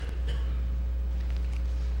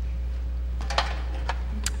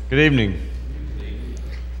Good evening.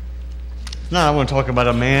 Now I want to talk about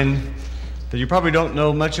a man that you probably don't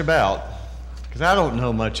know much about, because I don't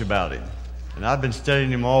know much about him, and I've been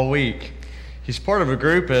studying him all week. He's part of a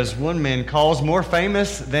group, as one man calls, more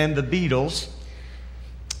famous than the Beatles,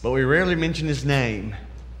 but we rarely mention his name.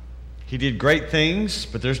 He did great things,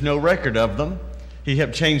 but there's no record of them. He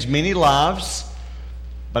helped change many lives,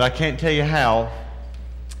 but I can't tell you how.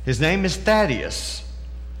 His name is Thaddeus.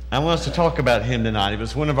 I want us to talk about him tonight. He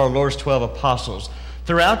was one of our Lord's 12 apostles.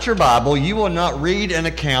 Throughout your Bible, you will not read an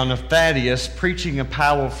account of Thaddeus preaching a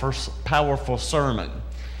powerful sermon.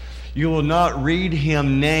 You will not read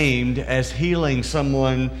him named as healing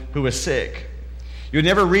someone who is sick. You'll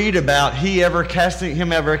never read about him ever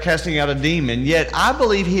casting out a demon, yet I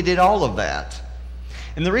believe he did all of that.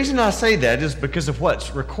 And the reason I say that is because of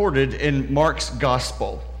what's recorded in Mark's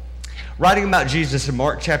gospel. Writing about Jesus in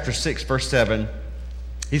Mark chapter 6, verse 7,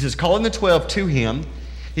 he says, calling the 12 to him,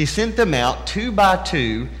 he sent them out 2 by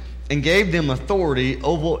 2 and gave them authority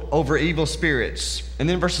over evil spirits. And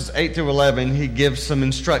then verses 8 through 11, he gives some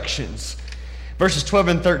instructions. Verses 12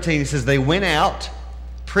 and 13, he says, they went out,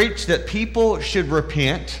 preached that people should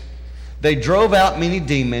repent. They drove out many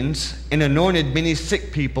demons and anointed many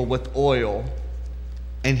sick people with oil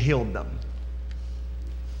and healed them.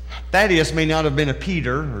 Thaddeus may not have been a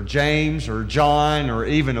Peter or James or John or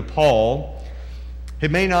even a Paul. He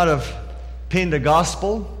may not have penned a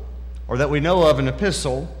gospel or that we know of an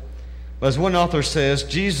epistle. But as one author says,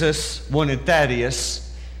 Jesus wanted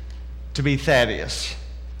Thaddeus to be Thaddeus.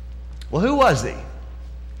 Well, who was he?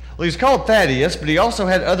 Well, he's called Thaddeus, but he also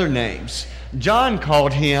had other names. John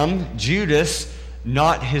called him Judas,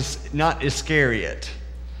 not Iscariot.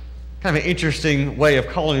 Kind of an interesting way of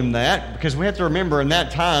calling him that, because we have to remember in that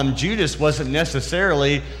time, Judas wasn't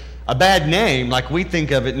necessarily a bad name like we think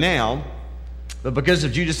of it now. But because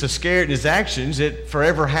of Judas Iscariot and his actions, it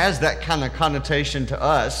forever has that kind of connotation to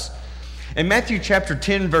us. In Matthew chapter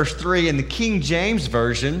 10, verse 3, in the King James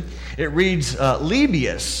Version, it reads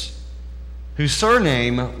Lebbeus, whose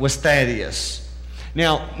surname was Thaddeus.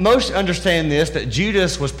 Now, most understand this, that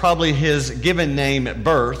Judas was probably his given name at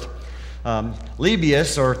birth.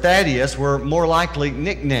 Lebbeus or Thaddeus were more likely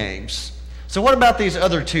nicknames. So what about these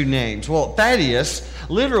other two names? Well, Thaddeus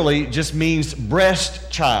literally just means breast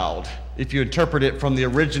child. If you interpret it from the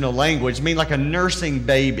original language, mean like a nursing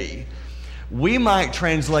baby. We might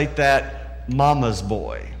translate that mama's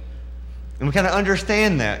boy. And we kind of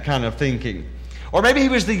understand that kind of thinking. Or maybe he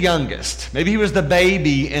was the youngest. Maybe he was the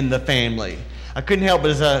baby in the family. I couldn't help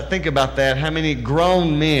but as I think about that, how many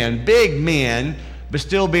grown men, big men, but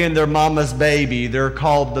still being their mama's baby, they're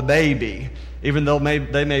called the baby. Even though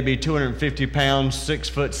they may be 250 pounds,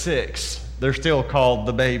 6'6", they're still called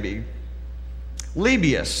the baby.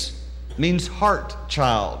 Lebbeus means heart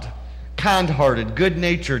child, kind-hearted,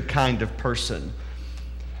 good-natured kind of person.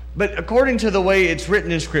 But according to the way it's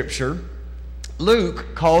written in Scripture,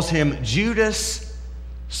 Luke calls him Judas,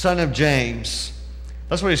 son of James.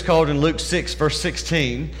 That's what he's called in Luke 6, verse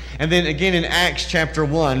 16. And then again in Acts chapter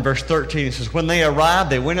 1, verse 13, it says, when they arrived,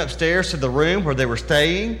 they went upstairs to the room where they were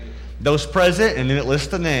staying. Those present, and then it lists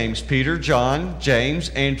the names, Peter, John, James,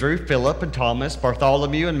 Andrew, Philip, and Thomas,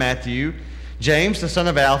 Bartholomew and Matthew, James, the son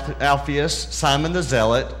of Alphaeus, Simon the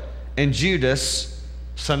Zealot, and Judas,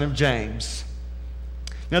 son of James.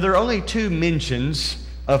 Now, there are only 2 mentions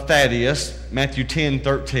of Thaddeus, Matthew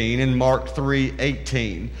 10:13 and Mark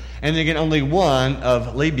 3:18. And again, only one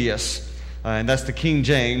of Lebbeus, and that's the King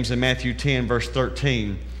James in Matthew 10, verse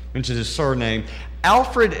 13, mentions his surname.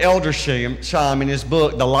 Alfred Eldersheim, in his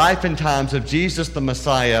book, The Life and Times of Jesus the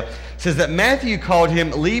Messiah, says that Matthew called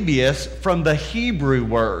him Lebbeus from the Hebrew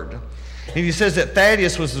word. And he says that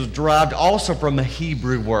Thaddeus was derived also from a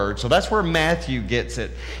Hebrew word. So that's where Matthew gets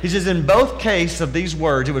it. He says in both cases of these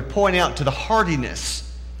words, it would point out to the heartiness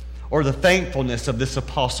or the thankfulness of this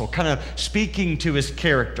apostle, kind of speaking to his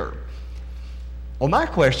character. Well, my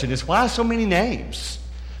question is, why so many names?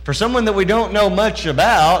 For someone that we don't know much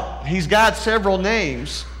about, he's got several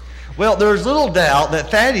names. Well, there's little doubt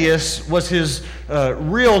that Thaddeus was his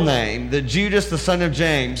real name, that Judas, the son of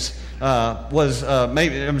James, we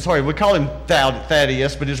call him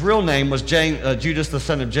Thaddeus, but his real name was Judas, the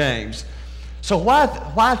son of James. So why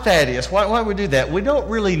Thaddeus? Why would we do that? We don't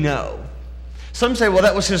really know. Some say, well,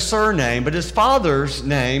 that was his surname, but his father's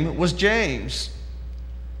name was James.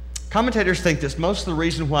 Commentators think that's most of the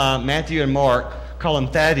reason why Matthew and Mark call him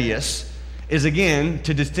Thaddeus is, again,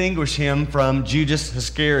 to distinguish him from Judas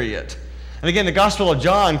Iscariot. And again, the Gospel of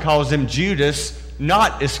John calls him Judas,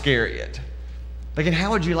 not Iscariot. Again,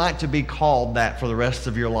 how would you like to be called that for the rest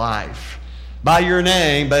of your life? By your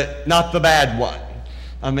name, but not the bad one.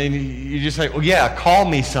 I mean, you just say, well, yeah, call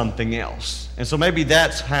me something else. And so maybe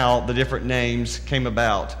that's how the different names came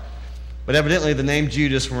about. But evidently the name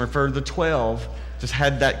Judas, when referred to the 12, just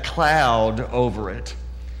had that cloud over it.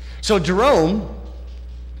 So Jerome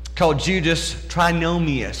called Judas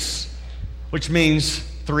Trinomius, which means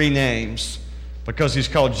three names, because he's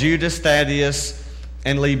called Judas, Thaddeus,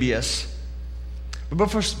 and Lebbeus.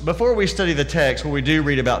 But before we study the text, where we do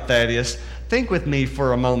read about Thaddeus, think with me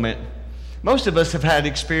for a moment. Most of us have had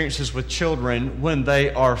experiences with children when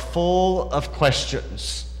they are full of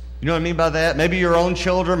questions. You know what I mean by that? Maybe your own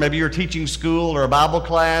children, maybe you're teaching school or a Bible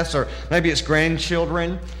class, or maybe it's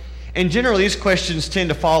grandchildren. And generally, these questions tend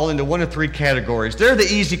to fall into one of three categories. They're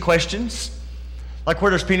the easy questions, like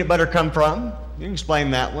where does peanut butter come from? You can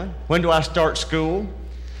explain that one. When do I start school?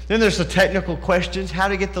 Then there's the technical questions. How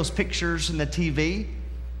to get those pictures in the TV?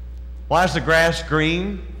 Why is the grass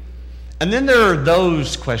green? And then there are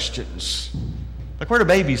those questions, like where do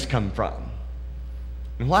babies come from?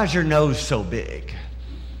 And why is your nose so big?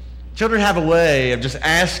 Children have a way of just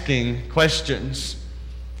asking questions.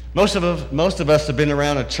 Most of us have been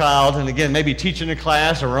around a child, and again, maybe teaching a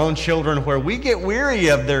class or our own children, where we get weary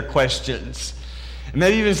of their questions. And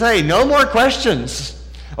maybe even say, no more questions,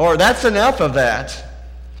 or that's enough of that.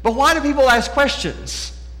 But why do people ask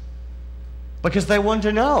questions? Because they want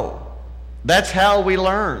to know. That's how we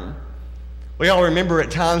learn. We all remember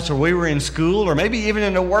at times where we were in school, or maybe even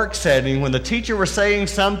in a work setting, when the teacher was saying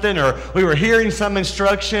something, or we were hearing some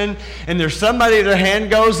instruction, and there's somebody, their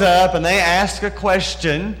hand goes up, and they ask a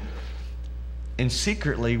question, and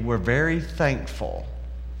secretly we're very thankful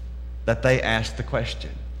that they asked the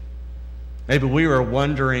question. Maybe we were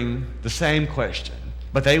wondering the same question,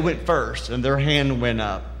 but they went first, and their hand went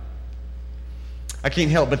up. I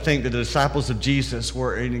can't help but think that the disciples of Jesus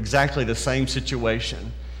were in exactly the same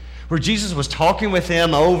situation, where Jesus was talking with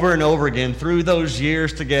them over and over again through those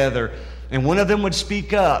years together, and one of them would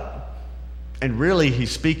speak up, and really he's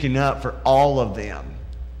speaking up for all of them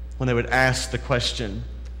when they would ask the question.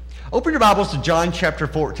 Open your Bibles to John chapter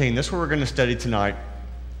 14. That's what we're going to study tonight.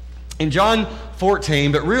 In John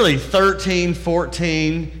 14, but really 13,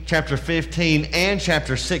 14, chapter 15, and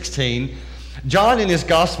chapter 16, John in his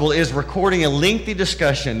gospel is recording a lengthy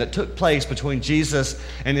discussion that took place between Jesus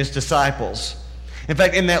and his disciples. In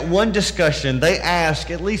fact, in that one discussion, they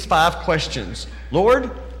ask at least 5 questions.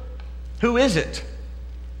 Lord, who is it?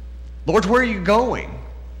 Lord, where are you going?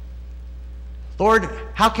 Lord,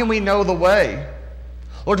 how can we know the way?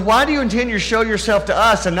 Lord, why do you intend to show yourself to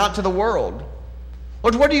us and not to the world?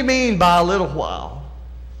 Lord, what do you mean by a little while?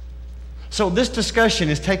 So this discussion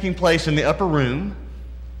is taking place in the upper room.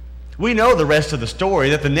 We know the rest of the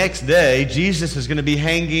story, that the next day, Jesus is going to be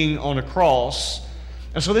hanging on a cross.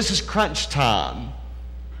 And so this is crunch time.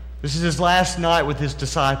 This is his last night with his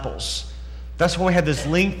disciples. That's when we had this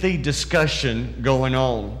lengthy discussion going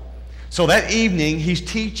on. So that evening, he's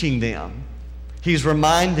teaching them. He's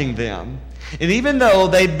reminding them. And even though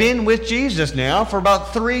they've been with Jesus now for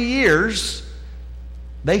about 3 years,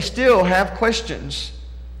 they still have questions.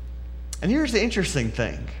 And here's the interesting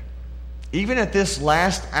thing. Even at this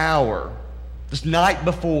last hour, this night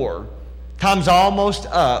before, time's almost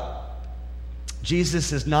up,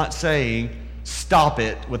 Jesus is not saying, stop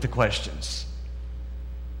it with the questions.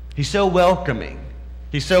 He's so welcoming.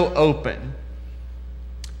 He's so open.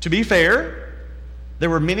 To be fair, there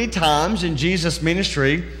were many times in Jesus'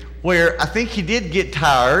 ministry where I think he did get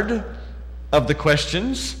tired of the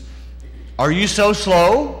questions. Are you so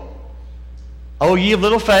slow? Oh, ye of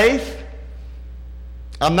little faith?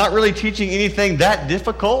 I'm not really teaching anything that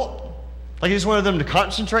difficult. Like he just wanted them to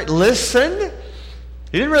concentrate. Listen.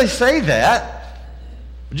 He didn't really say that.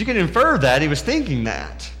 But you can infer that he was thinking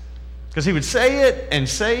that. Because he would say it and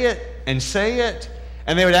say it and say it,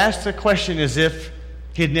 and they would ask the question as if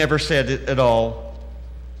he had never said it at all.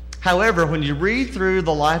 However, when you read through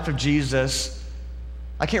the life of Jesus,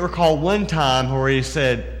 I can't recall one time where he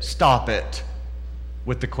said, stop it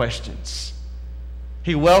with the questions.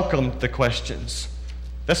 He welcomed the questions.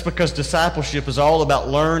 That's because discipleship is all about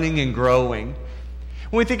learning and growing.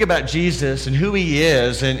 When we think about Jesus and who he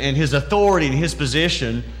is and his authority and his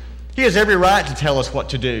position, he has every right to tell us what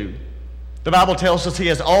to do. The Bible tells us he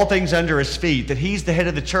has all things under his feet, that he's the head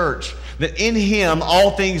of the church, that in him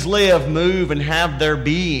all things live, move, and have their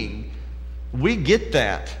being. We get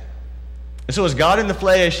that. And so as God in the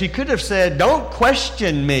flesh, he could have said, don't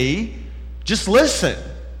question me, just listen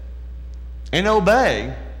and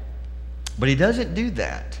obey. But he doesn't do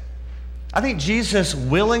that. I think Jesus'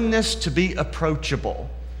 willingness to be approachable,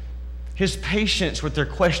 his patience with their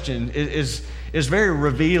question is very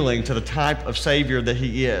revealing to the type of Savior that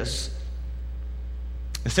he is.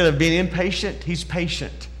 Instead of being impatient, he's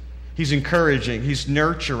patient. He's encouraging. He's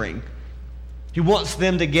nurturing. He wants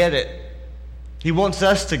them to get it. He wants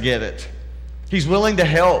us to get it. He's willing to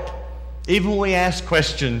help, even when we ask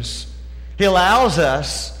questions. He allows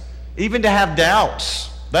us even to have doubts.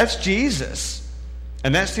 That's Jesus.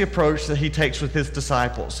 And that's the approach that he takes with his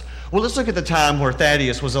disciples. Well, let's look at the time where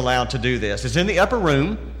Thaddeus was allowed to do this. It's in the upper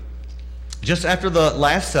room, just after the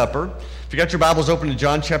Last Supper. If you got your Bibles open to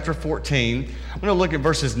John chapter 14, I'm going to look at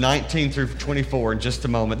verses 19 through 24 in just a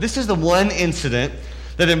moment. This is the one incident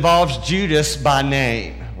that involves Judas by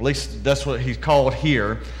name. At least that's what he's called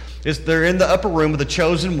here. They're in the upper room with the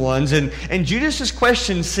chosen ones, and Judas's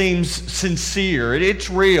question seems sincere. It's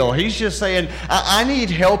real. He's just saying, I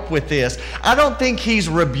need help with this. I don't think he's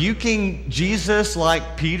rebuking Jesus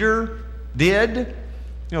like Peter did.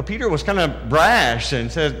 You know, Peter was kind of brash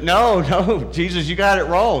and said, no, Jesus, you got it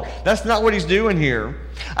wrong. That's not what he's doing here.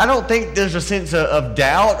 I don't think there's a sense of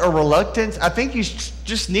doubt or reluctance. I think he's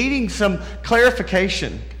just needing some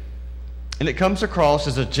clarification. And it comes across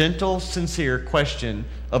as a gentle, sincere question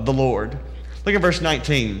of the Lord. Look at verse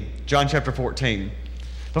 19, John chapter 14.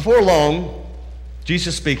 Before long,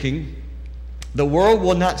 Jesus speaking, the world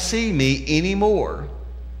will not see me anymore,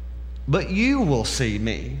 but you will see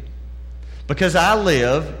me. Because I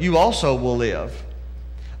live, you also will live.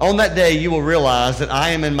 On that day you will realize that I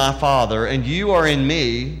am in my Father, and you are in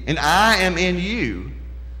me, and I am in you.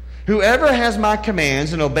 Whoever has my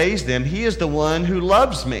commands and obeys them, he is the one who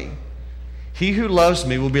loves me. He who loves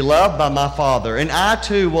me will be loved by my Father, and I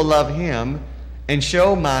too will love him and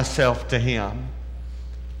show myself to him.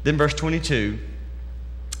 Then verse 22,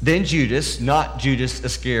 then Judas, not Judas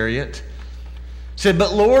Iscariot, said,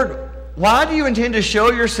 but Lord, why do you intend to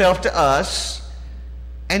show yourself to us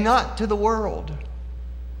and not to the world?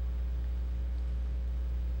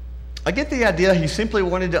 I get the idea he simply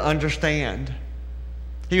wanted to understand.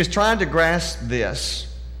 He was trying to grasp this.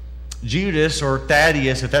 Judas, or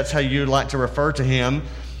Thaddeus, if that's how you'd like to refer to him,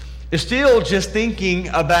 is still just thinking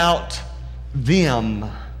about them,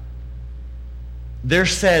 their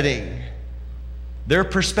setting, their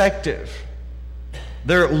perspective,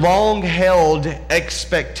 their long-held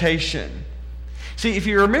expectation. See, if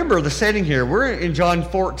you remember the setting here, we're in John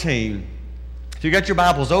 14. If you got your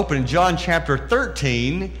Bibles open, in John chapter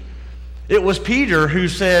 13, it was Peter who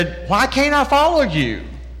said, why can't I follow you?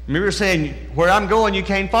 Remember saying, where I'm going, you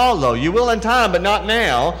can't follow. You will in time, but not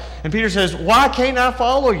now. And Peter says, why can't I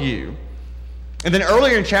follow you? And then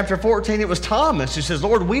earlier in chapter 14, it was Thomas who says,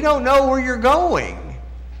 Lord, we don't know where you're going.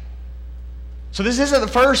 So this isn't the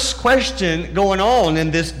first question going on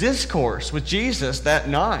in this discourse with Jesus that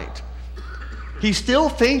night. He's still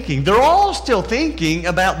thinking. They're all still thinking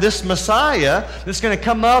about this Messiah that's going to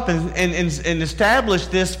come up and establish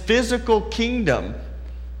this physical kingdom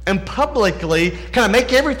and publicly kind of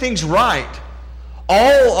make everything's right.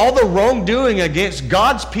 All the wrongdoing against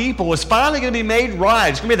God's people is finally going to be made right.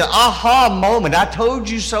 It's going to be the aha moment, I told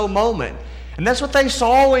you so moment. And that's what they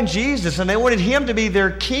saw in Jesus, and they wanted him to be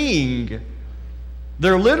their king,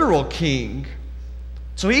 their literal king.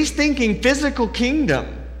 So he's thinking physical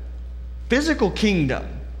kingdom. Physical kingdom.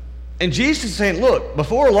 And Jesus is saying, look,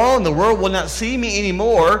 before long the world will not see me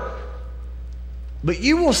anymore, but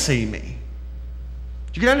you will see me.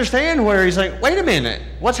 You can understand where he's like, wait a minute,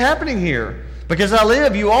 what's happening here? Because I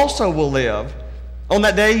live, you also will live. On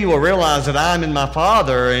that day you will realize that I am in my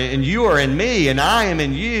Father, and you are in me, and I am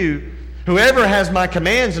in you. Whoever has my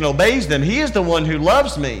commands and obeys them, he is the one who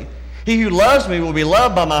loves me. He who loves me will be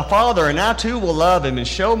loved by my Father, and I too will love him and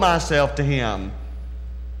show myself to him.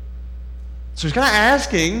 So he's kind of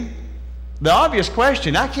asking the obvious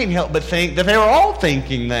question. I can't help but think that they were all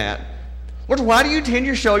thinking that. Lord, why do you intend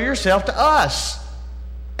to show yourself to us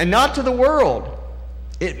and not to the world?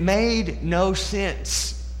 It made no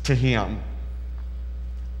sense to him.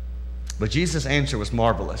 But Jesus' answer was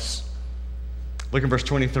marvelous. Look at verse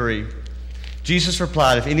 23. Jesus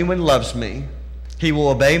replied, if anyone loves me, he will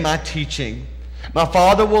obey my teaching. My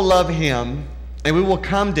Father will love him, and we will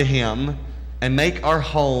come to him and make our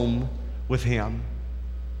home with him.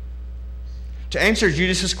 To answer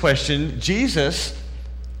Judas' question, Jesus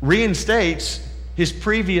reinstates his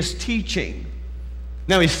previous teaching.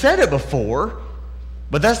 Now, he said it before,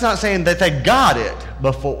 but that's not saying that they got it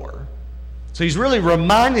before. So he's really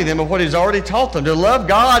reminding them of what he's already taught them. To love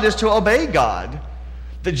God is to obey God.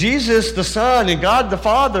 That Jesus, the Son, and God, the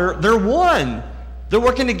Father, they're one. They're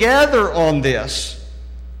working together on this.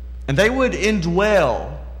 And they would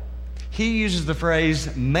indwell. He uses the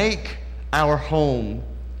phrase, make our home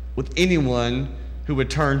with anyone who would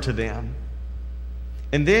turn to them.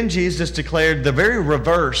 And then Jesus declared the very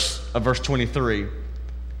reverse of verse 23.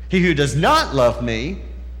 He who does not love me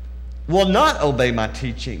will not obey my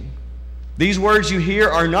teaching. These words you hear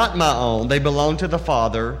are not my own. They belong to the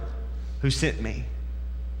Father who sent me.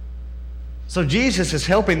 So Jesus is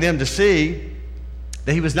helping them to see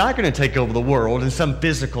that he was not going to take over the world in some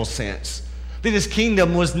physical sense. That his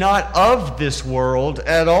kingdom was not of this world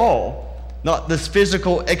at all. Not this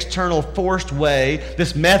physical, external, forced way,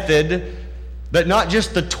 this method that not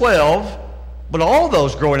just the 12, but all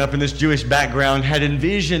those growing up in this Jewish background had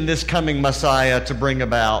envisioned this coming Messiah to bring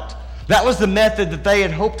about. That was the method that they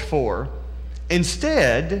had hoped for.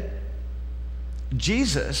 Instead,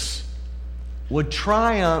 Jesus would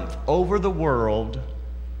triumph over the world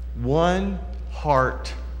one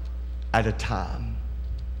heart at a time.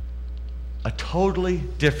 A totally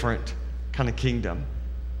different kind of kingdom.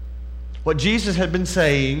 What Jesus had been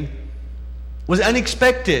saying was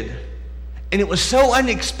unexpected. And it was so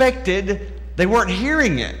unexpected, they weren't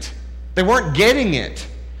hearing it. They weren't getting it.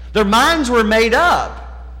 Their minds were made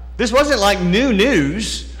up. This wasn't like new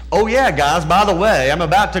news. Oh yeah, guys, by the way, I'm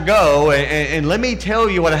about to go, and let me tell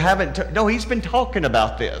you what I haven't... No, he's been talking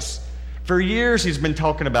about this. For years he's been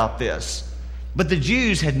talking about this. But the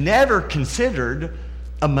Jews had never considered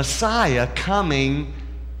a Messiah coming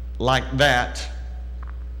like that.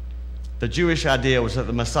 The Jewish idea was that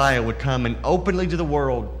the Messiah would come and openly to the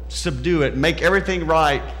world, subdue it, make everything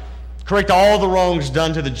right, correct all the wrongs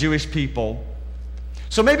done to the Jewish people.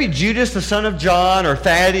 So maybe Judas, the son of John, or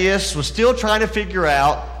Thaddeus was still trying to figure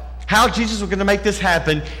out how Jesus was going to make this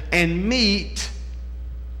happen and meet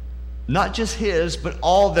not just his, but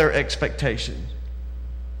all their expectations.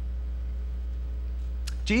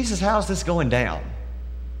 Jesus, how's this going down?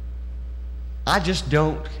 I just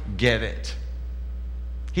don't get it.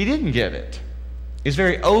 He didn't get it. He's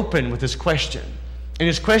very open with his question. And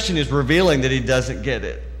his question is revealing that he doesn't get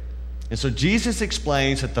it. And so Jesus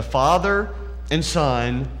explains that the Father and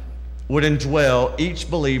Son would indwell each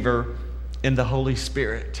believer in the Holy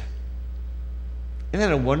Spirit. Isn't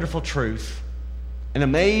that a wonderful truth? An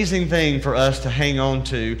amazing thing for us to hang on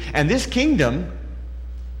to. And this kingdom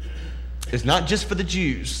is not just for the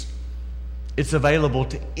Jews. It's available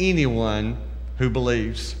to anyone who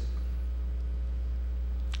believes.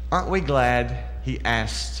 Aren't we glad he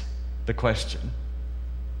asked the question?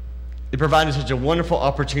 It provided such a wonderful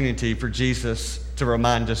opportunity for Jesus to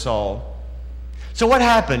remind us all. So what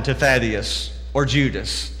happened to Thaddeus or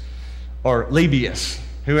Judas or Lebbeus,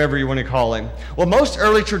 whoever you want to call him? Well, most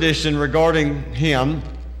early tradition regarding him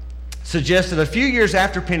suggests that a few years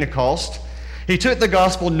after Pentecost, he took the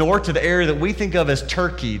gospel north to the area that we think of as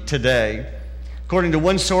Turkey today. According to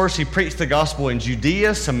one source, he preached the gospel in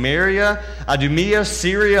Judea, Samaria, Idumea,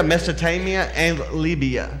 Syria, Mesopotamia, and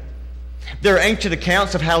Libya. There are ancient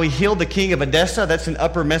accounts of how he healed the king of Edessa, that's in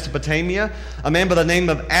upper Mesopotamia, a man by the name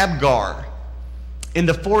of Abgar. In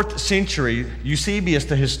the 4th century, Eusebius,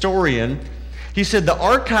 the historian, he said the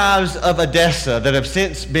archives of Edessa that have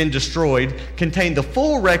since been destroyed contain the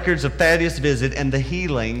full records of Thaddeus' visit and the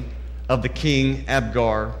healing of the king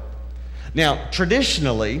Abgar. Now,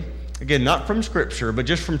 traditionally, again, not from Scripture, but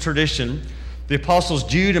just from tradition, the apostles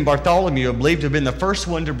Jude and Bartholomew are believed to have been the first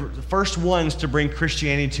ones to bring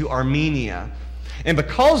Christianity to Armenia. And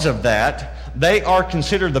because of that, they are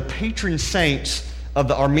considered the patron saints of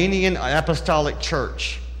the Armenian Apostolic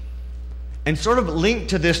Church. And sort of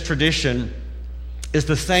linked to this tradition is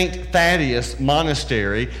the St. Thaddeus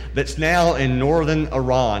Monastery that's now in northern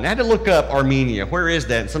Iran. I had to look up Armenia. Where is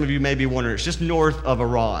that? And some of you may be wondering. It's just north of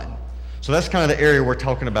Iran. So that's kind of the area we're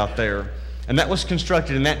talking about there. And that was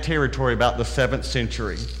constructed in that territory about the 7th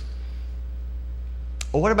century.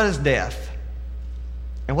 Well, what about his death?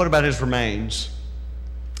 And what about his remains?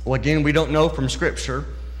 Well, again, we don't know from Scripture,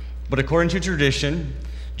 but according to tradition,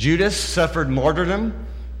 Judas suffered martyrdom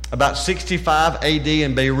about 65 AD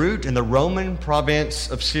in Beirut in the Roman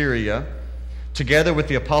province of Syria, together with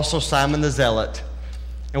the apostle Simon the Zealot.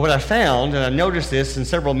 And what I found, and I noticed this in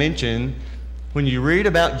several mentions, when you read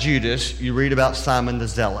about Judas, you read about Simon the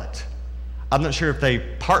Zealot. I'm not sure if they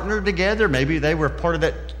partnered together. Maybe they were part of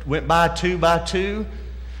that, went by two,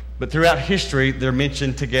 but throughout history, they're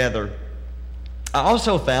mentioned together. I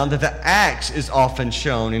also found that the axe is often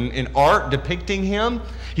shown in art depicting him.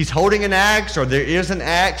 He's holding an axe, or there is an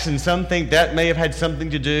axe, and some think that may have had something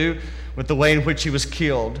to do with the way in which he was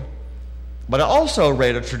killed. But I also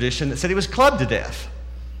read a tradition that said he was clubbed to death.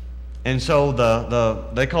 And so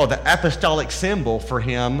they call it the apostolic symbol for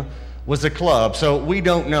him was a club. So we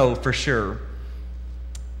don't know for sure.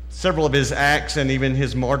 Several of his acts and even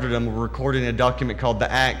his martyrdom were recorded in a document called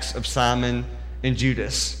the Acts of Simon and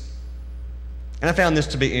Judas. And I found this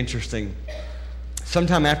to be interesting.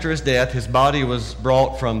 Sometime after his death, his body was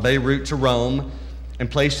brought from Beirut to Rome and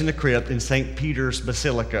placed in the crypt in St. Peter's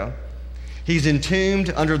Basilica. He's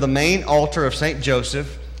entombed under the main altar of St.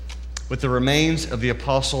 Joseph with the remains of the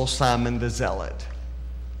apostle Simon the Zealot.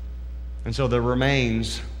 And so the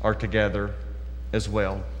remains are together as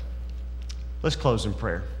well. Let's close in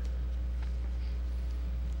prayer.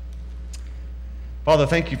 Father,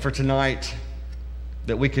 thank you for tonight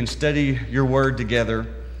that we can study your word together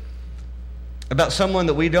about someone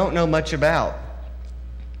that we don't know much about,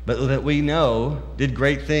 but that we know did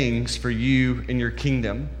great things for you in your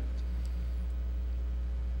kingdom.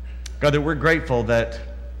 God, that we're grateful that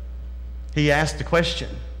he asked the question,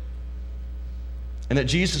 and that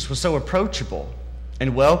Jesus was so approachable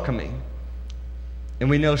and welcoming, and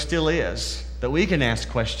we know still is, that we can ask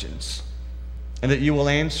questions and that you will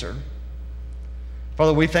answer.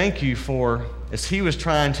 Father, we thank you for, as he was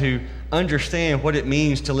trying to understand what it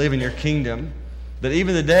means to live in your kingdom, that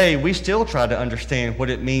even today we still try to understand what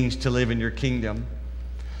it means to live in your kingdom.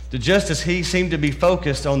 That just as he seemed to be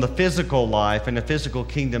focused on the physical life and the physical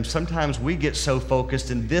kingdom, sometimes we get so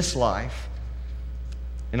focused in this life,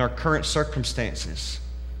 in our current circumstances,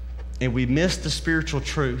 and we miss the spiritual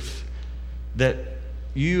truth that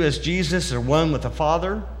you as Jesus are one with the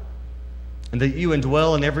Father, and that you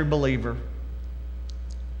indwell in every believer.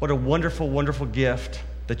 What a wonderful, wonderful gift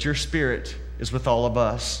that your Spirit is with all of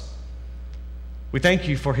us. We thank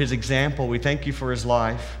you for his example. We thank you for his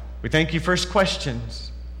life. We thank you for his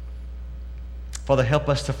questions. Father, help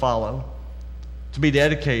us to follow, to be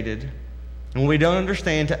dedicated. And when we don't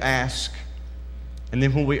understand, to ask. And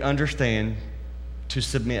then when we understand, to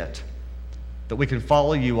submit. That we can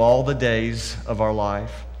follow you all the days of our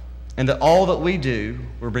life. And that all that we do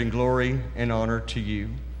will bring glory and honor to you.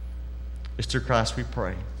 It's through Christ we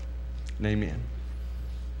pray. And amen.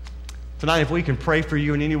 Tonight, if we can pray for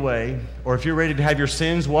you in any way, or if you're ready to have your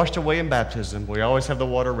sins washed away in baptism, we always have the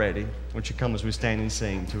water ready. Won't you come as we stand and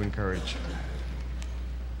sing to encourage?